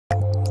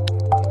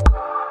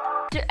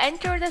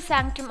enter the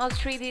sanctum of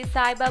Shirdi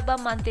Sai Baba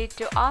Mandir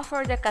to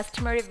offer the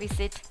customary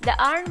visit. The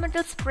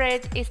ornamental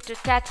spread is to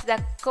touch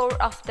the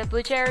core of the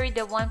pujari,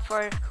 the one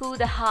for who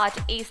the heart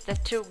is the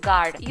true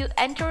guard. You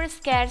enter a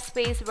scared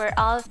space where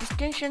all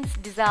distinctions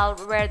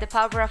dissolve, where the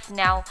power of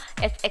now,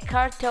 as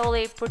Eckhart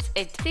Tolle puts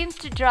it, seems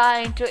to draw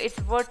into its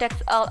vortex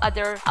all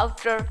other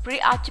outer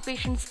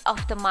preoccupations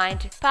of the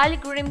mind.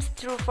 Pilgrims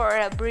through for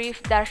a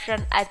brief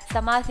darshan at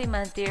Samadhi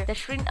Mandir, the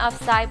shrine of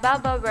Sai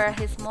Baba where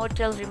his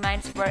mortal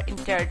remains were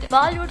interred.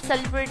 Bollywood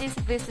celebrities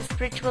visit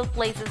spiritual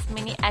places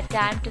many a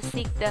time to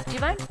seek the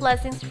divine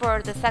blessings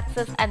for the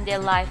success and their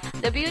life.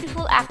 The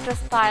beautiful actress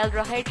Payal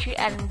Rohatgi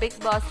and Big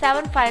Boss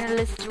 7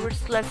 finalist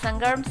wrestler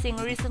Sangram Singh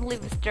recently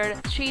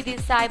visited Shirdi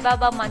Sai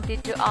Baba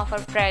Mandir to offer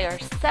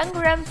prayers.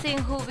 Sangram Singh,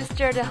 who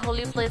visited the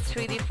holy place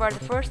Shirdi for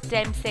the first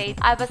time, said,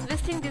 "I was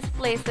visiting these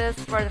places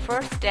for the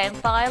first time.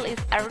 Payal is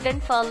a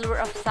ardent follower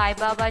of Sai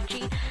Baba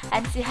Ji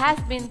and she has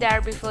been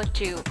there before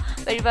too.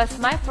 But it was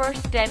my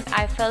first time.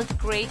 I felt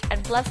great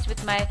and blessed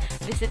with my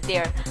visit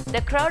there.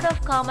 The crowd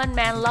of common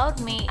men loved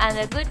me and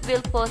the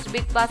goodwill post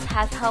Big Boss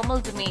has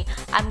humbled me.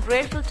 I'm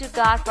grateful to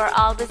God for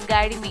always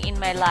guiding me in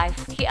my life."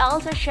 He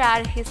also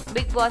shared his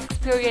Big Boss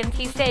experience.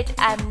 He said,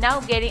 "I'm now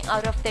getting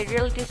out of the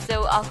reality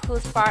show of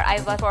whose part I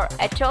was for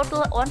a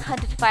total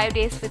 105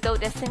 days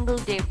without a single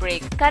day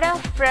break. Cut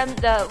off from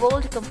the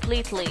world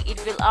completely.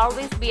 It will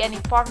always be an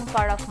important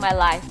part of my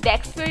life. The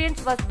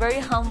experience was very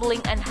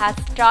humbling and has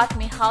taught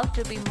me how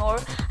to be more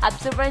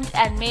observant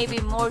and maybe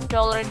more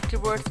tolerant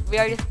towards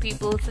various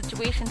people,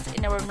 situations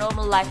in our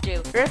normal life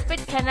too.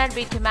 Respect cannot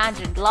be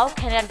demanded, love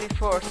cannot be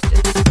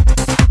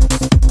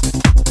forced."